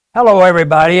Hello,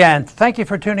 everybody, and thank you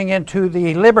for tuning in to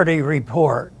the Liberty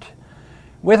Report.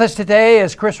 With us today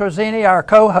is Chris Rossini, our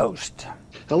co-host.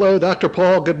 Hello, Dr.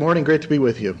 Paul. Good morning. Great to be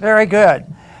with you. Very good.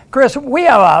 Chris, we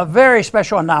have a very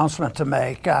special announcement to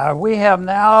make. We have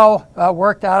now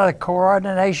worked out a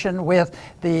coordination with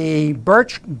the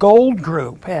Birch Gold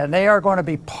Group, and they are going to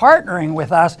be partnering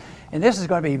with us. And this is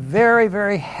going to be very,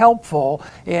 very helpful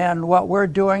in what we're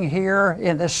doing here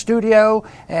in the studio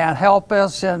and help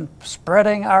us in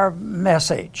spreading our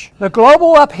message. The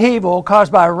global upheaval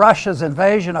caused by Russia's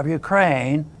invasion of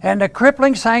Ukraine and the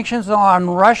crippling sanctions on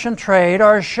Russian trade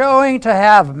are showing to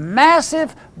have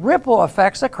massive ripple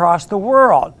effects across the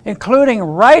world, including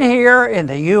right here in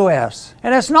the U.S.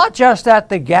 And it's not just at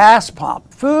the gas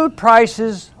pump. Food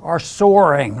prices are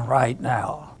soaring right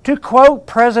now. To quote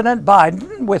President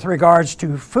Biden with regards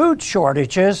to food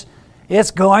shortages,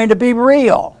 it's going to be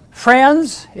real.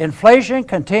 Friends, inflation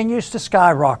continues to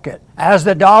skyrocket. As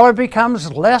the dollar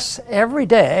becomes less every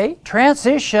day,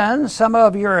 transition some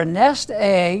of your nest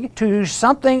egg to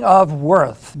something of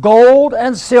worth. Gold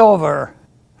and silver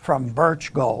from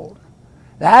Birch Gold.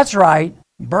 That's right,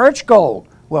 Birch Gold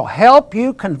will help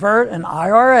you convert an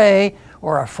IRA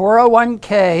or a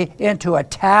 401k into a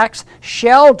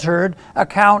tax-sheltered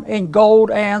account in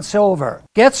gold and silver.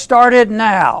 Get started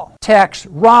now. Text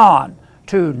RON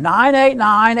to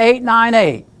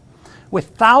 989898. With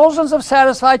thousands of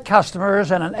satisfied customers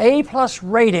and an A+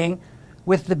 rating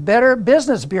with the Better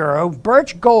Business Bureau,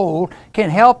 Birch Gold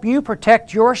can help you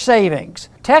protect your savings.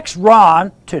 Text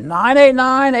RON to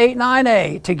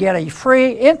 989898 to get a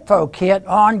free info kit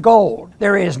on gold.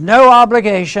 There is no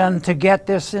obligation to get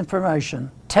this information.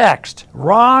 Text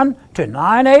RON to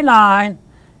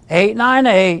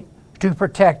 989898 to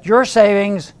protect your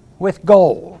savings with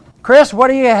gold. Chris, what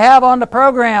do you have on the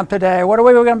program today? What are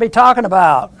we going to be talking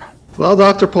about? Well,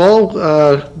 Dr. Paul,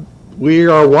 we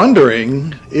are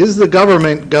wondering, is the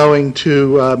government going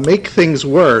to make things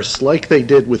worse like they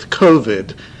did with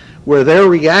COVID, where their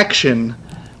reaction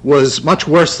was much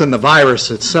worse than the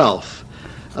virus itself?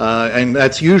 And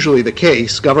that's usually the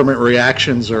case. Government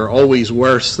reactions are always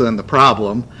worse than the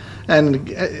problem.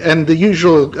 And the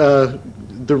usual,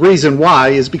 the reason why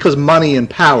is because money and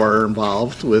power are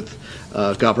involved with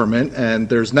government, and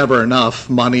there's never enough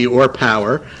money or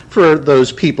power for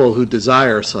those people who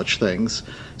desire such things.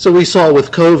 So we saw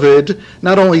with COVID,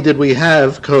 not only did we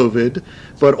have COVID,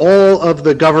 but all of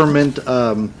the government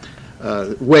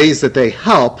ways that they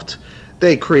helped,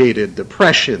 they created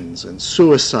depressions and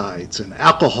suicides and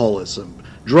alcoholism,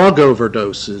 drug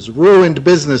overdoses, ruined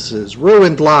businesses,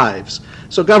 ruined lives.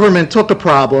 So government took a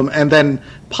problem and then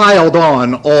piled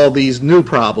on all these new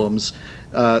problems,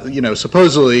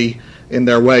 supposedly in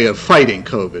their way of fighting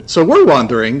COVID. So we're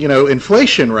wondering,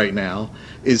 inflation right now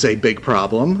is a big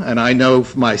problem, and I know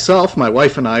myself, my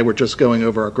wife and I were just going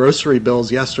over our grocery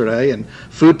bills yesterday, and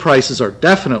food prices are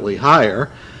definitely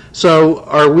higher. So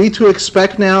are we to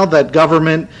expect now that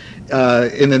government,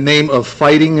 in the name of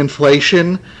fighting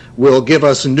inflation, will give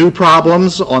us new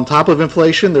problems on top of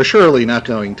inflation? They're surely not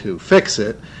going to fix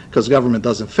it, because government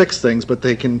doesn't fix things, but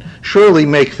they can surely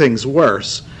make things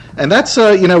worse. And that's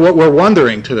what we're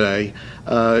wondering today.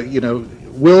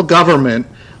 Will government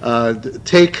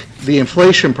take the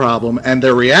inflation problem and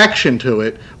their reaction to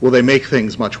it, will they make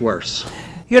things much worse?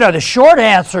 The short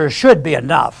answer should be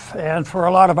enough, and for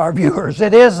a lot of our viewers,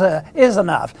 it is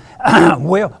enough.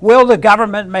 Will the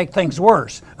government make things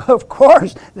worse? Of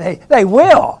course, they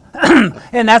will.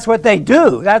 And that's what they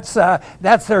do. That's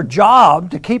their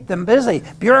job, to keep them busy.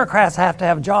 Bureaucrats have to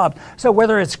have jobs. So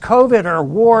whether it's COVID or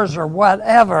wars or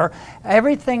whatever,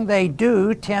 everything they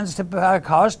do tends to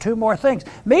cause two more things.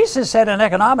 Mises said in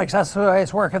economics, that's the way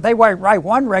it's work. If they write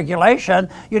one regulation,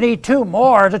 you need two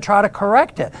more to try to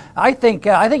correct it. I think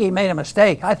he made a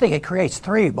mistake. I think it creates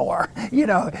three more.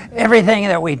 Everything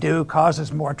that we do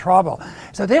causes more trouble.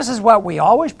 So this is what we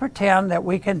always pretend that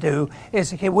we can do,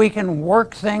 is we can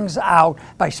work things out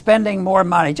by spending more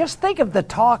money. Just think of the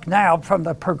talk now from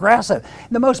the progressive.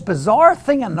 The most bizarre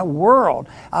thing in the world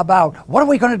about what are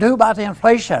we going to do about the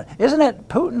inflation? Isn't it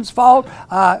Putin's fault?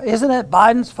 Isn't it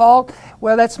Biden's fault?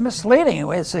 Well, that's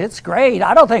misleading. It's great.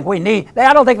 I don't think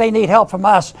they need help from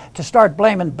us to start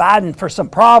blaming Biden for some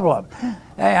problem.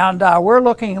 And we're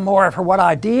looking more for what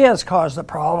ideas cause the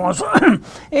problems.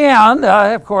 And,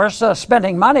 of course,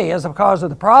 spending money is the cause of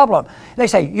the problem. They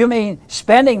say, you mean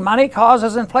spending money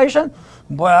causes inflation?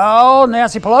 Well,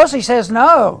 Nancy Pelosi says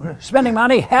no. Spending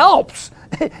money helps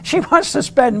She wants to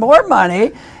spend more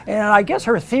money, and I guess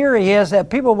her theory is that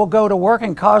people will go to work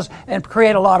and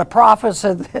create a lot of profits,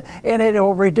 and it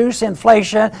will reduce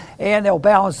inflation, and they'll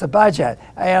balance the budget.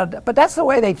 But that's the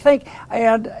way they think.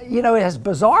 And as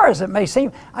bizarre as it may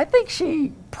seem, I think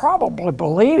she probably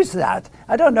believes that.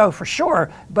 I don't know for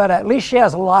sure, but at least she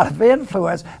has a lot of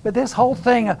influence. But this whole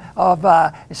thing of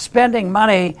spending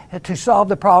money to solve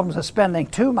the problems of spending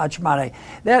too much money,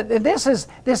 this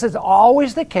is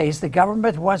always the case. The government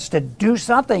wants to do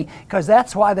something because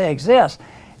that's why they exist.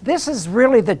 This is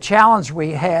really the challenge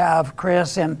we have,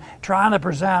 Chris, in trying to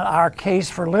present our case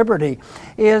for liberty,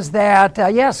 is that,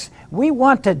 yes, we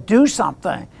want to do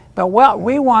something, but what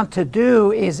we want to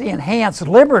do is enhance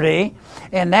liberty,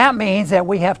 and that means that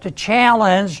we have to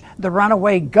challenge the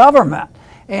runaway government.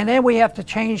 And then we have to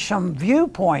change some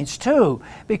viewpoints too,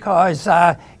 because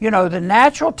the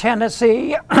natural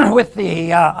tendency with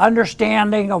the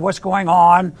understanding of what's going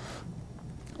on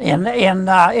in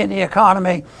the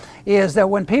economy is that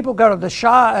when people go to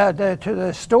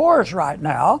the stores right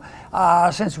now,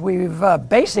 since we've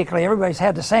basically everybody's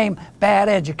had the same bad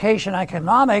education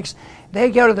economics, they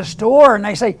go to the store and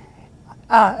they say,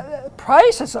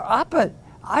 prices are up, but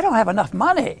I don't have enough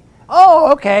money.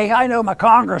 Oh, okay, I know my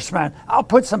congressman. I'll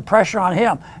put some pressure on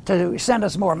him to send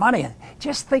us more money.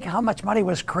 Just think how much money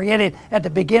was created at the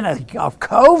beginning of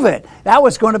COVID. That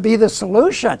was going to be the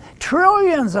solution.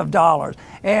 Trillions of dollars.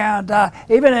 And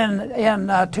even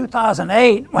in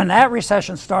 2008, when that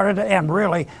recession started, and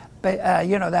really,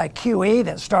 that QE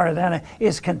that started then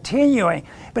is continuing,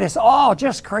 but it's all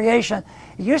just creation.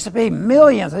 It used to be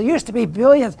millions, it used to be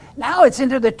billions. Now it's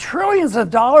into the trillions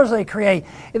of dollars they create.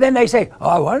 And then they say,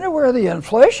 I wonder where the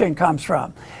inflation comes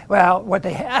from. Well, what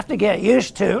they have to get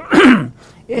used to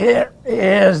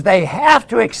is they have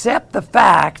to accept the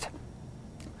fact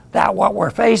that what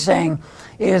we're facing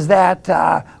is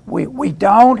that we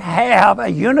don't have a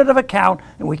unit of account,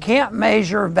 and we can't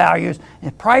measure values,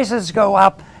 and prices go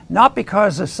up not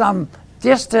because of some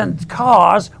distant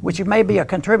cause, which may be a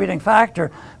contributing factor,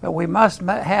 but we must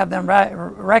have them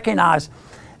recognize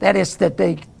that it's that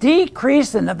the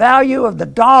decrease in the value of the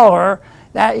dollar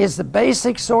that is the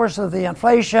basic source of the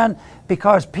inflation,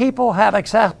 because people have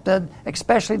accepted,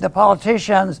 especially the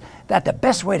politicians, that the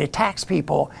best way to tax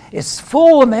people is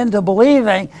fool them into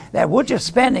believing that we'll just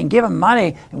spend and give them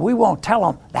money and we won't tell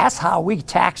them. That's how we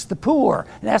tax the poor,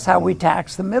 and that's how we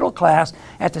tax the middle class.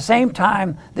 At the same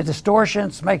time, the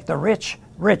distortions make the rich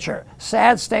richer.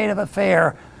 Sad state of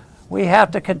affair. We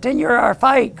have to continue our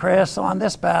fight, Chris, on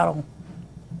this battle.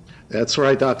 That's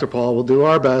right, Dr. Paul. We'll do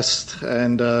our best,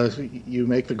 and you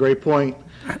make the great point.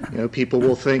 People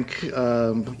will think,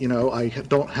 I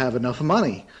don't have enough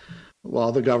money.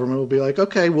 Well, the government will be like,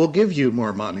 okay, we'll give you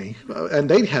more money. And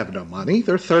they have no money.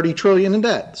 They're $30 trillion in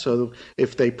debt. So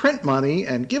if they print money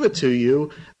and give it to you,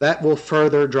 that will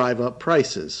further drive up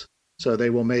prices. So they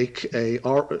will make a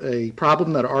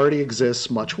problem that already exists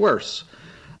much worse.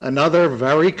 Another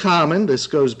very common, this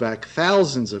goes back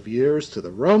thousands of years to the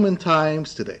Roman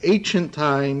times, to the ancient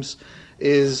times,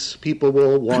 is people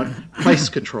will want price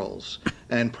controls.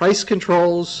 And price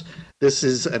controls, this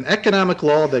is an economic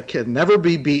law that can never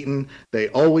be beaten. They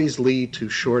always lead to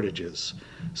shortages.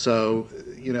 So,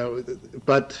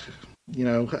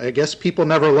 I guess people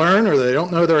never learn, or they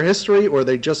don't know their history, or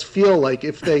they just feel like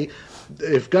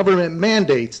if government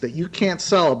mandates that you can't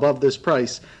sell above this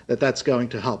price, that's going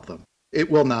to help them. It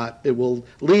will not. It will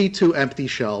lead to empty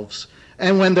shelves.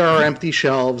 And when there are empty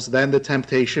shelves, then the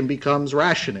temptation becomes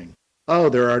rationing. Oh,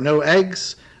 there are no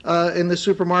eggs in the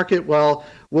supermarket? Well,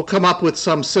 we'll come up with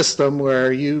some system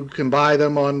where you can buy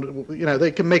them on,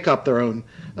 they can make up their own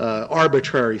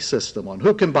arbitrary system on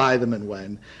who can buy them and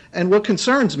when. And what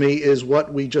concerns me is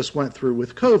what we just went through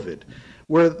with COVID,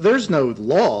 where there's no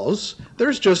laws,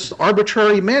 there's just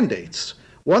arbitrary mandates.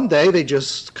 One day they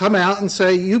just come out and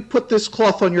say, you put this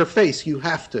cloth on your face, you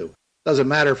have to. Doesn't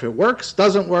matter if it works,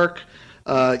 doesn't work,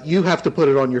 you have to put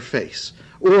it on your face.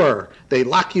 Or they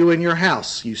lock you in your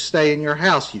house, you stay in your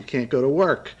house, you can't go to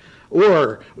work.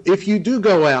 Or if you do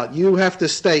go out, you have to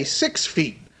stay 6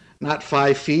 feet, not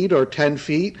 5 feet or 10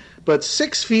 feet, but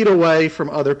 6 feet away from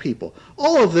other people.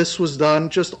 All of this was done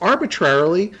just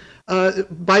arbitrarily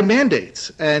by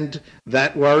mandates, and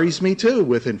that worries me too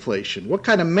with inflation. What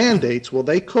kind of mandates will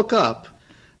they cook up,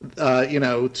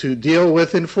 to deal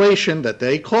with inflation that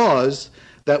they caused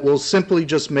that will simply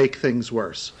just make things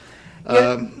worse?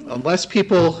 Unless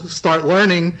people start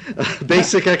learning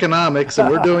basic economics, and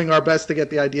we're doing our best to get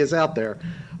the ideas out there,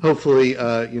 hopefully,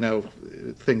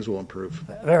 things will improve.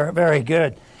 Very, very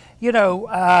good.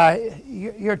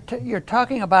 you're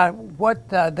talking about what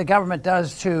the government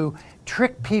does to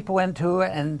trick people into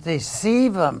it and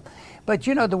deceive them. But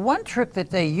the one trick that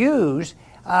they use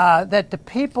that the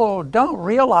people don't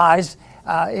realize,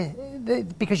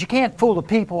 because you can't fool the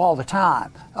people all the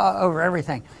time over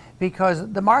everything,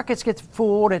 because the markets get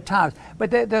fooled at times. But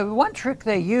the one trick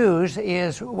they use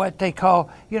is what they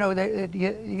call,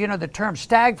 the term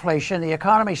stagflation. The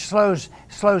economy slows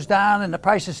down and the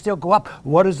prices still go up.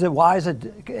 Why is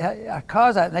it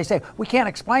cause that? And they say, we can't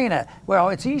explain it. Well,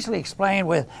 it's easily explained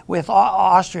with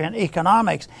Austrian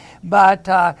economics. But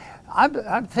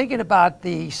I'm thinking about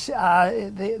the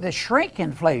shrink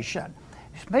inflation.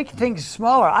 Make things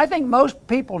smaller. I think most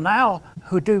people now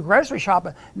who do grocery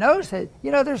shopping knows that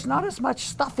there's not as much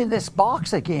stuff in this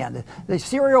box again. The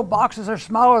cereal boxes are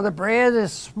smaller, the bread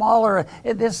is smaller,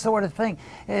 and this sort of thing.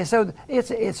 And so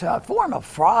it's a form of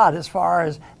fraud as far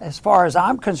as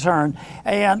I'm concerned.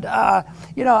 And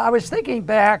I was thinking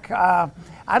back.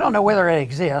 I don't know whether it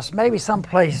exists. Maybe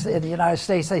someplace in the United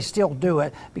States they still do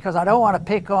it, because I don't want to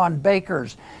pick on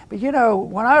bakers. But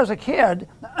when I was a kid,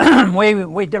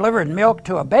 we delivered milk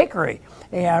to a bakery,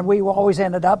 and we always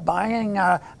ended up buying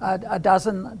a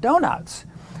dozen donuts.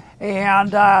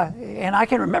 And I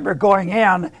can remember going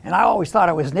in, and I always thought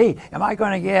it was neat. Am I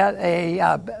going to get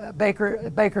a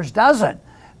baker's dozen?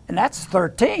 And that's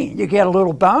 13. You get a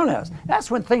little bonus. That's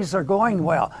when things are going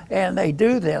well, and they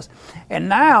do this. And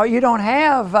now you don't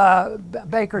have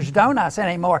Baker's Donuts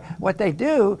anymore. What they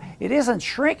do, it isn't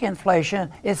shrink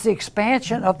inflation, it's the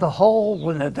expansion of the hole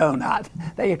in the donut.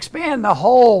 They expand the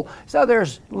hole, so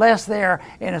there's less there,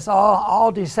 and it's all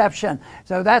deception.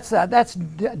 So that's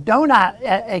donut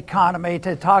economy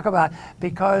to talk about,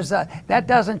 because that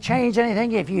doesn't change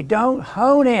anything if you don't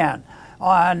hone in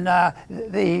on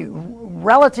the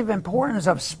relative importance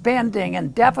of spending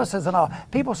and deficits and all.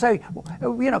 People say,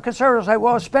 conservatives say,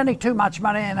 well, spending too much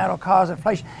money and that'll cause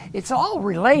inflation. It's all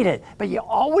related, but you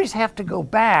always have to go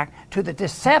back to the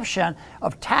deception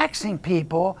of taxing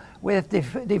people with the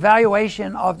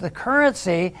devaluation of the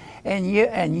currency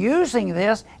and using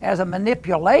this as a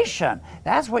manipulation.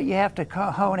 That's what you have to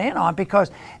hone in on, because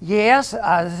yes,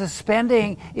 the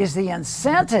spending is the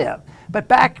incentive, but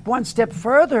back one step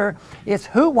further, it's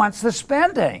who wants the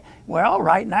spending. Well,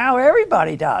 right now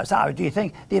everybody does. Do you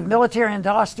think the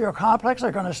military-industrial complex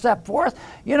are going to step forth?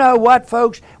 You know what,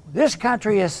 folks? This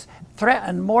country is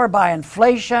threatened more by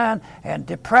inflation and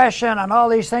depression and all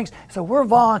these things. So we're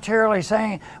voluntarily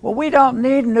saying, well, we don't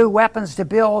need new weapons to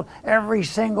build every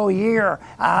single year.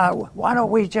 Why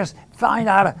don't we just find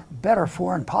out a better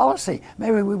foreign policy?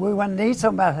 Maybe we wouldn't need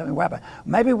so many weapons.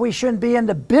 Maybe we shouldn't be in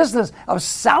the business of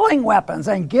selling weapons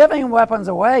and giving weapons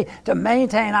away to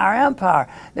maintain our empire.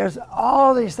 There's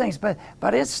all these things, but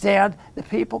instead the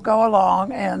people go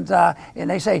along and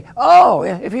they say, oh,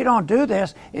 if you don't do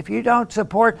this, if you don't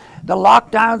support the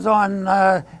lockdowns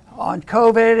on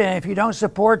COVID, and if you don't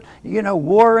support,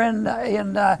 war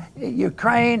in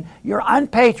Ukraine, you're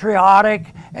unpatriotic.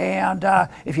 And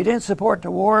if you didn't support the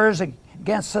wars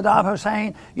against Saddam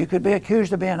Hussein, you could be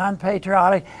accused of being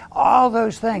unpatriotic. All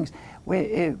those things.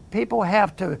 People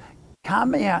have to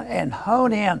come in and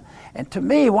hone in. And to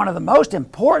me, one of the most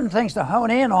important things to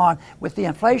hone in on with the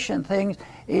inflation things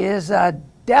is a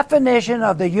definition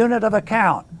of the unit of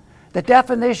account. The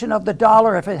definition of the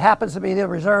dollar, if it happens to be the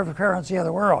reserve currency of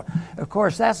the world. Of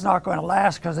course, that's not going to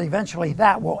last, because eventually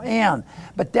that will end.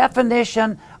 But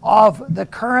definition of the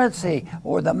currency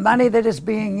or the money that is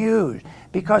being used.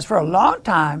 Because for a long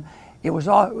time, it was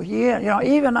all,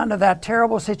 even under that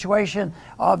terrible situation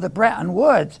of the Bretton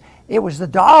Woods, it was the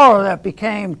dollar that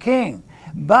became king.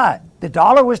 But the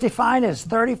dollar was defined as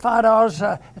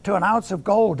 $35 to an ounce of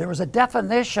gold. There was a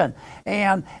definition,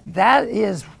 and that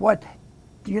is what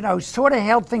sort of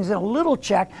held things in a little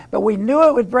check, but we knew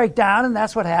it would break down, and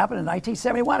that's what happened in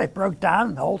 1971. It broke down,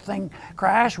 and the whole thing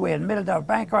crashed. We admitted our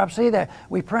bankruptcy, that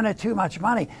we printed too much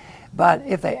money. But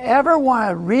if they ever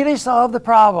want to really solve the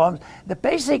problems, the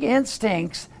basic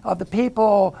instincts of the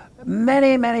people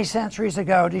many, many centuries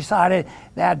ago decided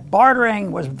that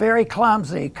bartering was very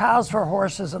clumsy, cows for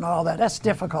horses and all that. That's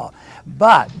difficult.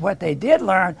 But what they did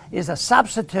learn is a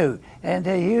substitute, and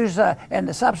and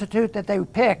the substitute that they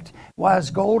picked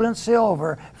was gold and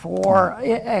silver for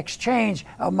exchange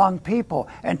among people,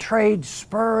 and trade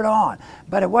spurred on.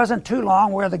 But it wasn't too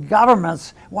long where the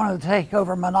governments wanted to take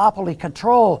over monopoly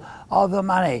control of the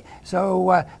money.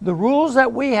 So the rules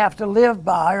that we have to live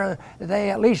by, or they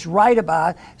at least write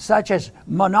about, such as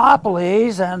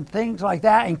monopolies and things like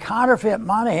that, and counterfeit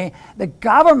money, the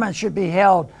government should be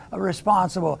held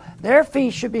responsible. Their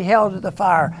feet should be held to the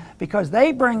fire. because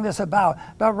they bring this about.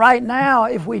 But right now,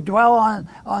 if we dwell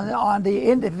on the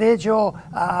individual,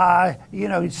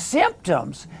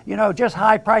 symptoms, just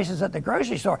high prices at the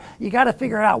grocery store, you got to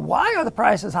figure out why are the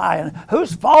prices high and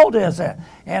whose fault is it?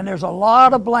 And there's a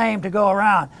lot of blame to go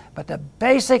around. But the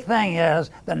basic thing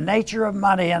is the nature of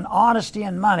money, and honesty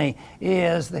in money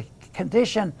is the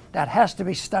condition that has to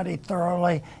be studied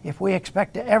thoroughly if we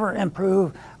expect to ever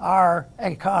improve our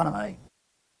economy.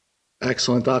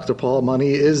 Excellent, Dr. Paul. Money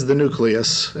is the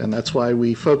nucleus, and that's why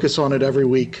we focus on it every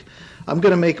week. I'm going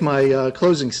to make my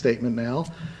closing statement now.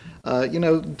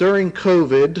 During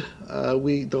COVID,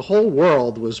 the whole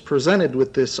world was presented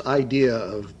with this idea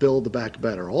of Build Back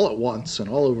Better all at once and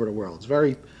all over the world. It's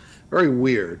very, very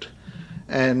weird.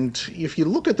 And if you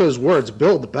look at those words,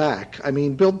 build back,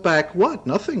 build back what?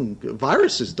 Nothing.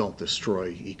 Viruses don't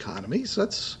destroy economies.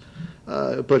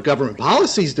 But government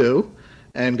policies do.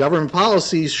 And government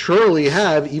policies surely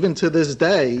have, even to this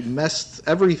day, messed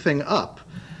everything up.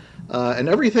 And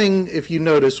everything, if you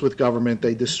notice with government,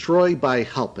 they destroy by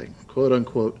helping, quote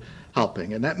unquote,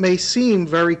 helping. And that may seem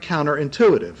very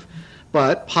counterintuitive,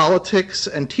 but politics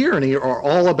and tyranny are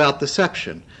all about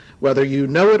deception. Whether you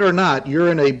know it or not,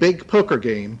 you're in a big poker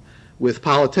game with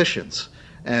politicians,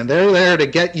 and they're there to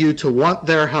get you to want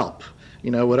their help.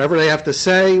 Whatever they have to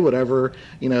say, whatever,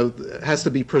 has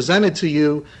to be presented to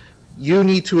you, you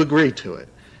need to agree to it.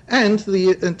 And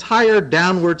the entire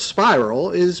downward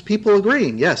spiral is people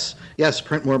agreeing, yes,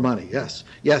 print more money,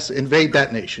 yes, invade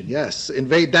that nation, yes,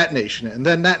 invade that nation, and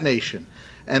then that nation,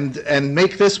 and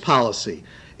make this policy.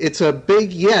 It's a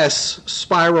big yes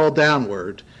spiral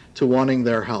downward to wanting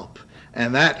their help.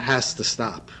 And that has to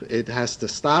stop. It has to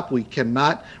stop. We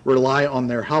cannot rely on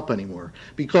their help anymore,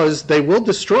 because they will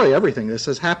destroy everything. This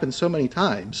has happened so many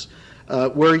times,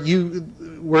 where you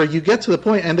get to the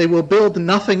point and they will build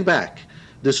nothing back.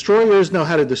 Destroyers know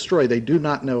how to destroy. They do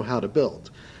not know how to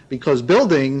build, because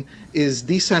building is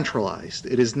decentralized.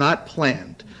 It is not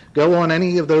planned. Go on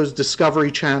any of those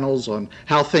Discovery channels on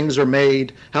how things are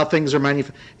made, how things are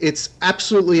manufactured. It's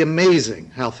absolutely amazing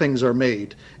how things are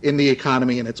made in the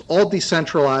economy, and it's all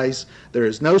decentralized. There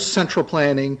is no central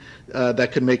planning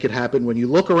that could make it happen. When you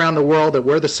look around the world at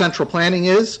where the central planning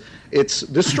is, it's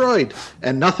destroyed,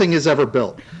 and nothing is ever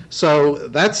built. So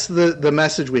that's the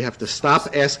message. We have to stop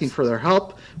asking for their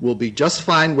help. We'll be just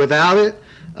fine without it.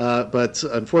 But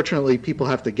unfortunately, people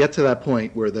have to get to that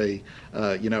point where they,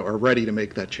 are ready to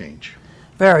make that change.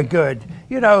 Very good.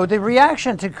 The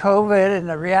reaction to COVID and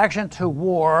the reaction to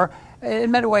war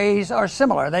in many ways are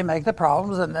similar. They make the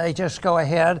problems and they just go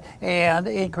ahead and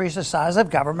increase the size of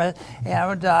government.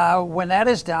 And when that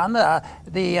is done,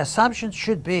 the assumption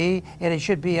should be, and it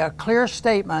should be a clear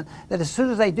statement, that as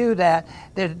soon as they do that,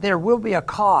 there will be a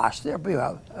cost. There will be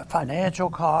a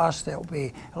financial cost. There will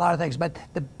be a lot of things. But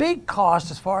the big cost,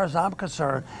 as far as I'm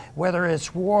concerned, whether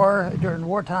it's war during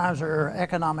war times or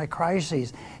economic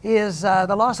crises, is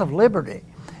the loss of liberty.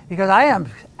 Because I am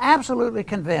absolutely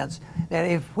convinced that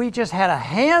if we just had a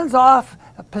hands-off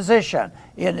position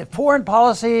in foreign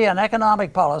policy and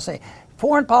economic policy,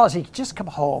 foreign policy, just come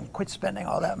home, quit spending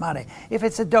all that money. If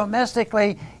it's a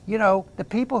domestically, the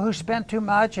people who spend too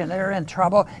much and they're in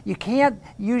trouble, you can't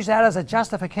use that as a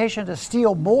justification to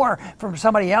steal more from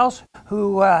somebody else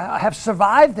who have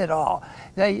survived it all.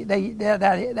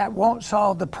 That won't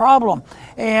solve the problem.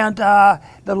 And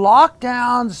the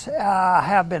lockdowns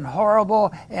have been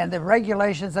horrible, and the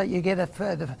regulations that you get,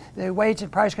 the wage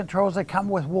and price controls that come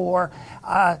with war,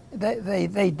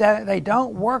 they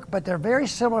don't work, but they're very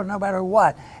similar no matter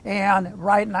what. And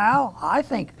right now, I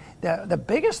think the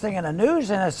biggest thing in the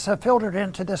news, and it's filtered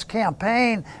into this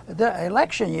campaign, the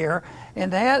election year,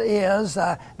 and that is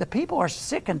the people are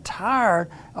sick and tired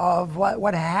of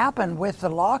what happened with the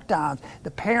lockdowns.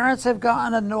 The parents have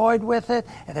gotten annoyed with it,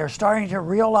 and they're starting to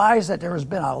realize that there has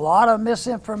been a lot of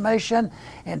misinformation,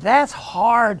 and that's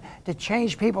hard to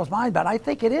change people's mind, but I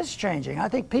think it is changing. I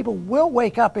think people will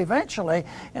wake up eventually,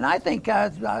 and I think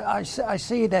I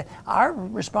see that our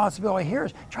responsibility here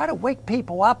is try to wake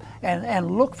people up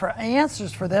and look for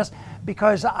answers for this,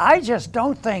 because I just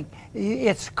don't think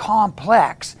it's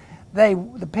complex.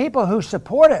 The people who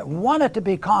support it want it to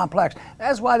be complex.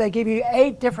 That's why they give you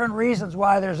 8 different reasons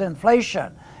why there's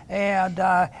inflation, and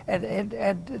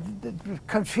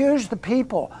confuse the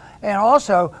people. And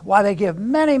also why they give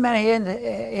many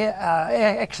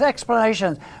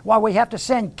explanations why we have to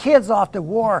send kids off to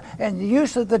war, and the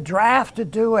use of the draft to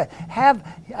do it. Have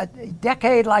a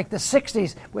decade like the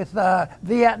 60s with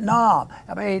Vietnam.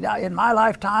 I mean, in my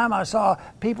lifetime, I saw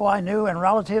people I knew and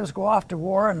relatives go off to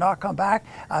war and not come back,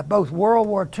 both World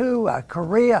War II,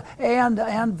 Korea,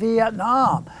 and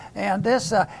Vietnam. And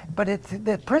this, but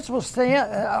the principles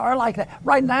are like that.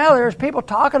 Right now, there's people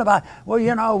talking about, well,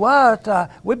 you know what?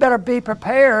 We better be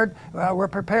prepared. We're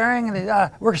preparing.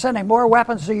 We're sending more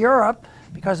weapons to Europe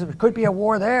because there could be a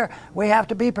war there. We have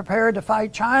to be prepared to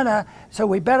fight China. So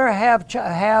we better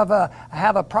have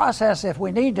a process. If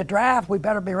we need to draft, we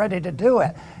better be ready to do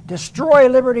it. Destroy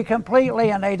liberty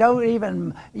completely, and they don't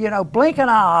even, blink an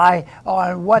eye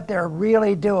on what they're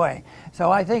really doing.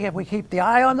 So I think if we keep the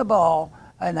eye on the ball,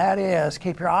 and that is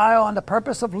keep your eye on the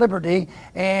purpose of liberty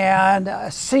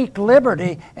and seek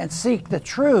liberty and seek the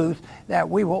truth, that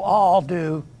we will all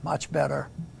do much better.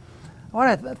 I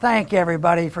want to thank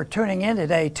everybody for tuning in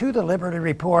today to the Liberty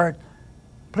Report.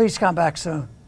 Please come back soon.